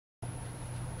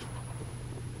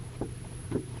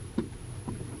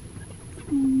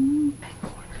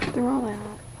They're all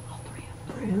out. All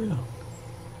three of them. Yeah.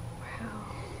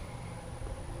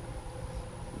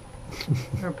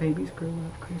 Wow. Our babies grew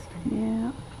up, Kristen.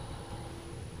 Yeah.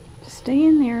 Just stay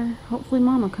in there. Hopefully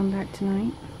Mom will come back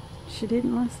tonight. She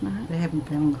didn't last night. They haven't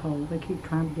found the hole. They keep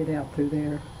trying to get out through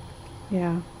there.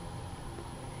 Yeah.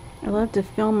 I love to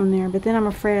film them there, but then I'm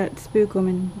afraid I'd spook them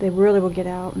and they really will get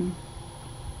out. And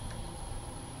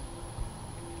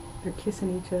They're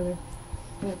kissing each other.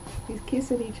 Look, he's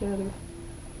kissing each other.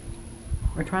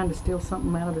 We're trying to steal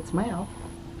something out of its mouth.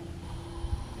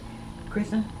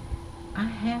 Kristen, I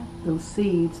have those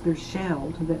seeds. They're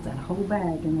shelled. That's that whole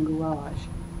bag in the garage.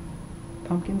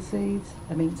 Pumpkin seeds.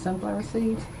 Sunflower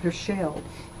seeds. They're shelled.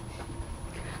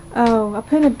 oh, I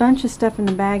put a bunch of stuff in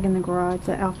the bag in the garage.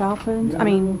 The alfalfa.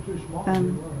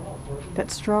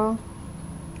 That straw.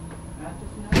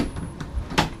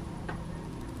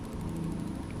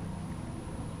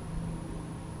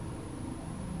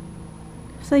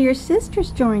 So your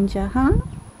sisters joined you, huh?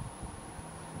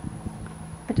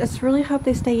 I just really hope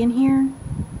they stay in here.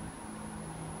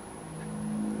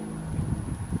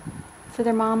 So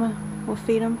their mama will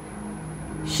feed them.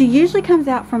 She usually comes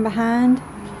out from behind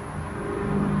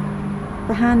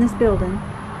this building,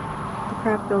 the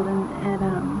craft building, at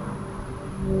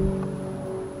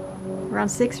around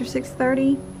 6 or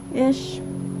 6:30-ish.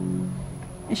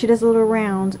 And she does a little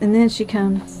round, and then she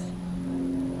comes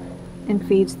and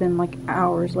feeds them like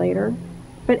hours later.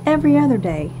 But every other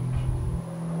day.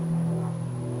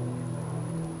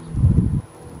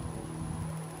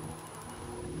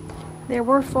 There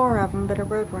were 4 of them, but a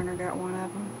Roadrunner got one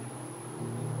of them.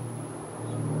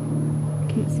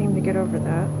 Can't seem to get over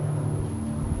that.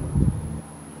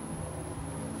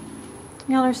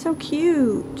 Y'all are so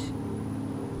cute.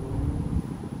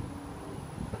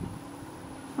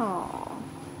 Aww.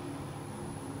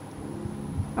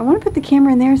 I want to put the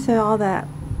camera in there so all that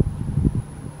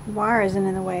wire isn't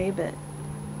in the way, but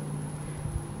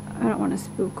I don't want to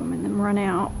spook them and then run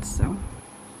out, so.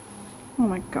 Oh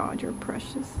my God, you're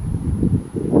precious.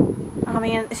 I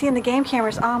mean, seeing the game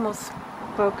camera's almost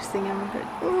focusing them,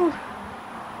 but ooh.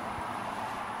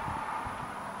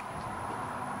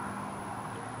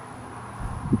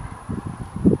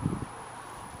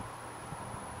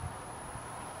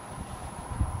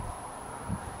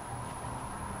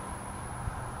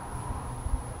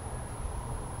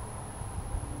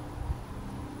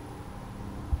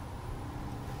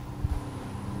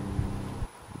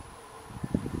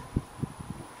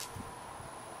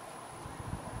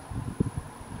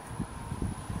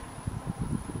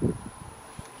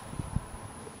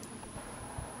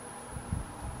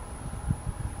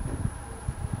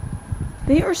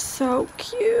 They are so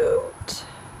cute.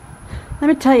 Let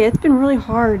me tell you, it's been really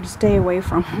hard to stay away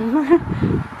from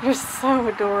them. They're so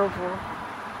adorable.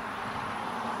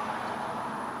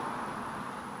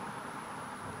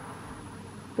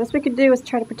 Best we could do is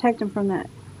try to protect them from that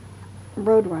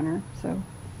Roadrunner, so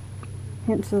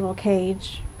hence the little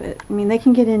cage. But I mean, they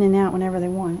can get in and out whenever they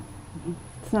want.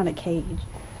 It's not a cage.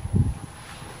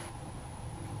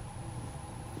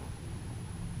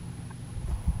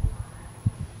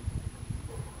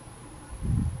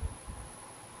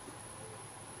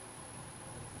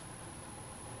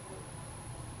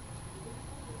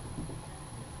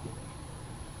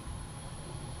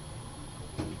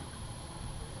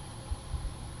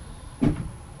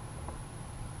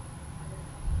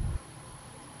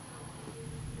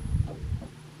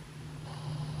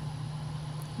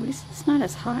 At least it's not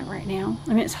as hot right now. I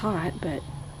mean, it's hot, but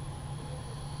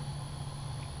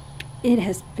it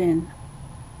has been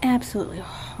absolutely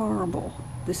horrible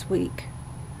this week.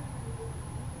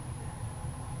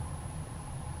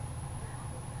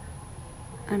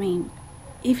 I mean,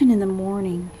 even in the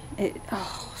morning,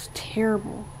 it's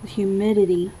terrible. The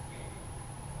humidity.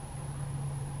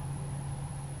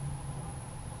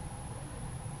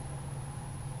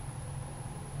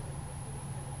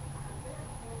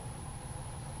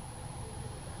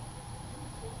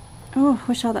 Oh, I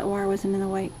wish all that wire wasn't in the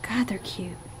way. God, they're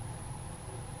cute.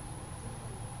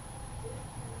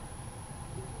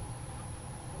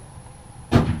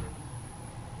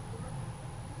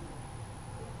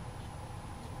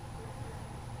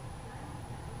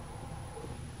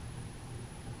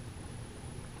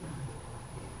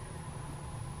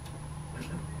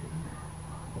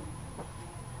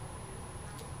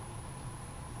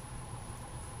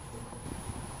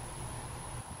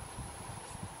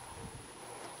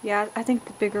 Yeah, I think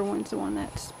the bigger one's the one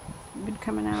that's been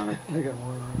coming out of. I got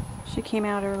one on. She came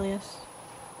out earliest.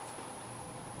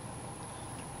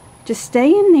 Just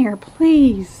stay in there,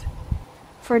 please.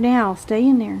 For now, stay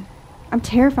in there. I'm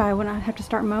terrified when I have to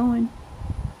start mowing.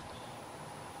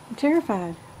 I'm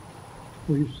terrified.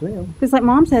 Well, you see them. Because like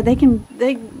Mom said,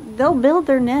 they'll build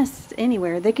their nests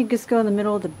anywhere. They could just go in the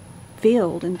middle of the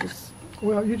field and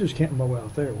Well, you just can't mow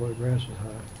out there where the grass is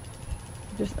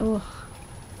high. ugh.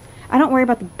 I don't worry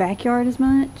about the backyard as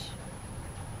much.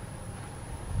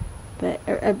 But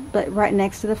right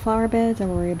next to the flower beds, I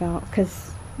worry about,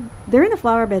 because they're in the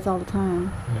flower beds all the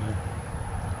time.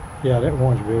 Yeah, that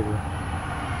one's bigger.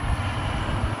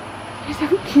 They're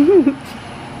so cute.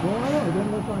 Well, I know, it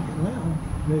doesn't look like it now.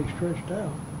 They stretched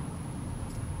out.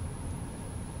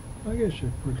 I guess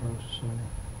they're pretty close to the same.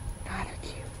 God, they're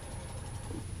cute.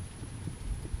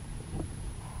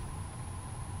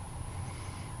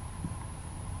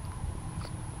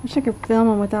 Wish I could film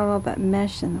them without all that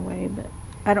mesh in the way, but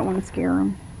I don't want to scare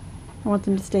them. I want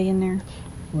them to stay in there.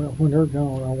 Well, when they're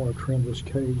gone, I want to trim this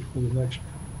cage for the next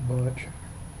bunch.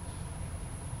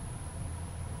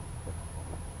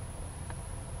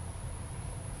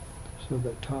 So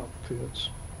that top fits.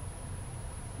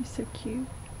 They're so cute.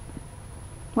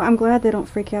 Well, I'm glad they don't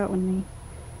freak out when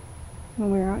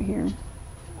we're out here.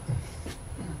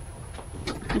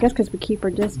 I guess because we keep our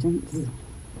distance.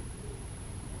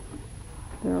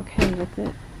 They're okay with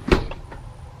it.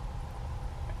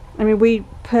 I mean, we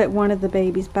put one of the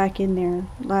babies back in there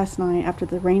last night after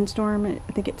the rainstorm.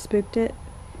 I think it spooked it.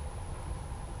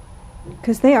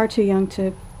 Because they are too young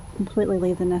to completely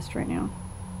leave the nest right now.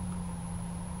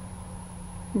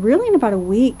 Really, in about a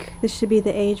week, this should be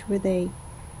the age where they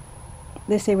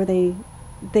say where they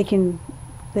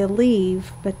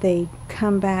leave, but they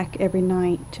come back every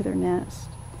night to their nest.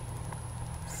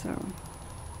 So,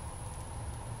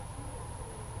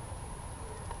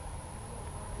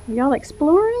 y'all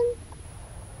exploring?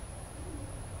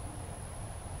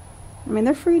 I mean,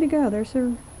 they're free to go. There's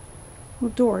their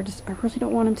little door. Just I really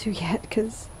don't want them to yet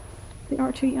because they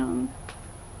are too young.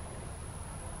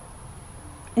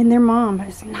 And their mom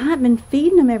has not been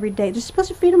feeding them every day. They're supposed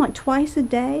to feed them like twice a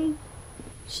day.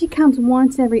 She comes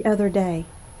once every other day.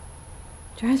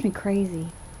 Drives me crazy.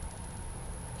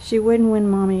 She wouldn't win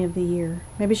Mommy of the Year.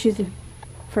 Maybe she's the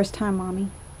first time mommy.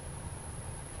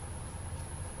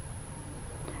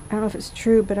 I don't know if it's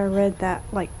true, but I read that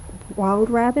like wild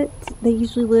rabbits, they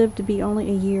usually live to be only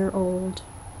a year old.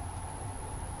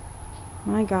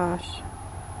 My gosh.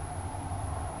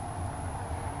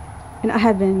 And I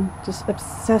have been just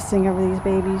obsessing over these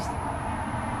babies.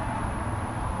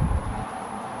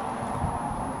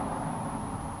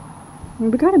 I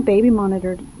mean, we got a baby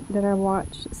monitor that I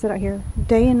watch sit out here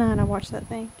day and night. I watch that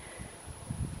thing.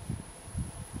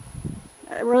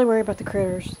 I really worry about the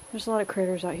critters. There's a lot of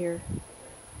critters out here.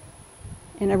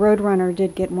 And a roadrunner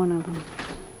did get one of them.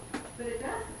 But it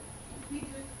doesn't.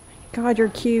 God, you're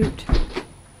cute.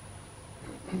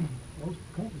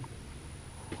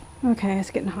 Okay, it's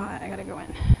getting hot. I gotta go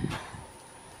in.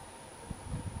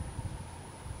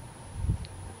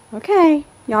 Okay,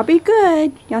 y'all be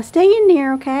good. Y'all stay in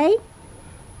there, okay?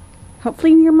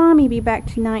 Hopefully your mommy be back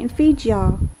tonight and feed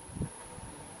y'all.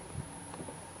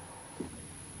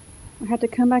 I have to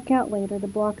come back out later to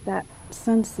block that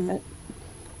sunset.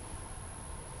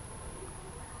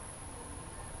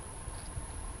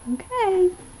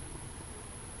 Okay.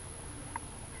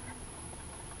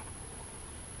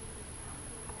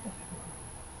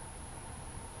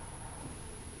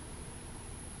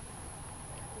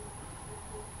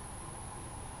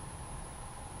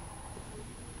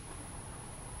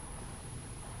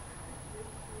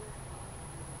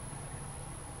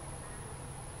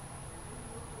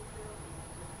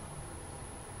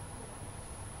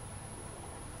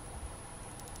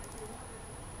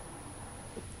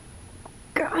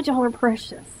 God, y'all are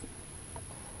precious.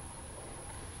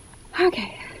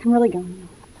 Okay, I'm really going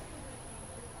now.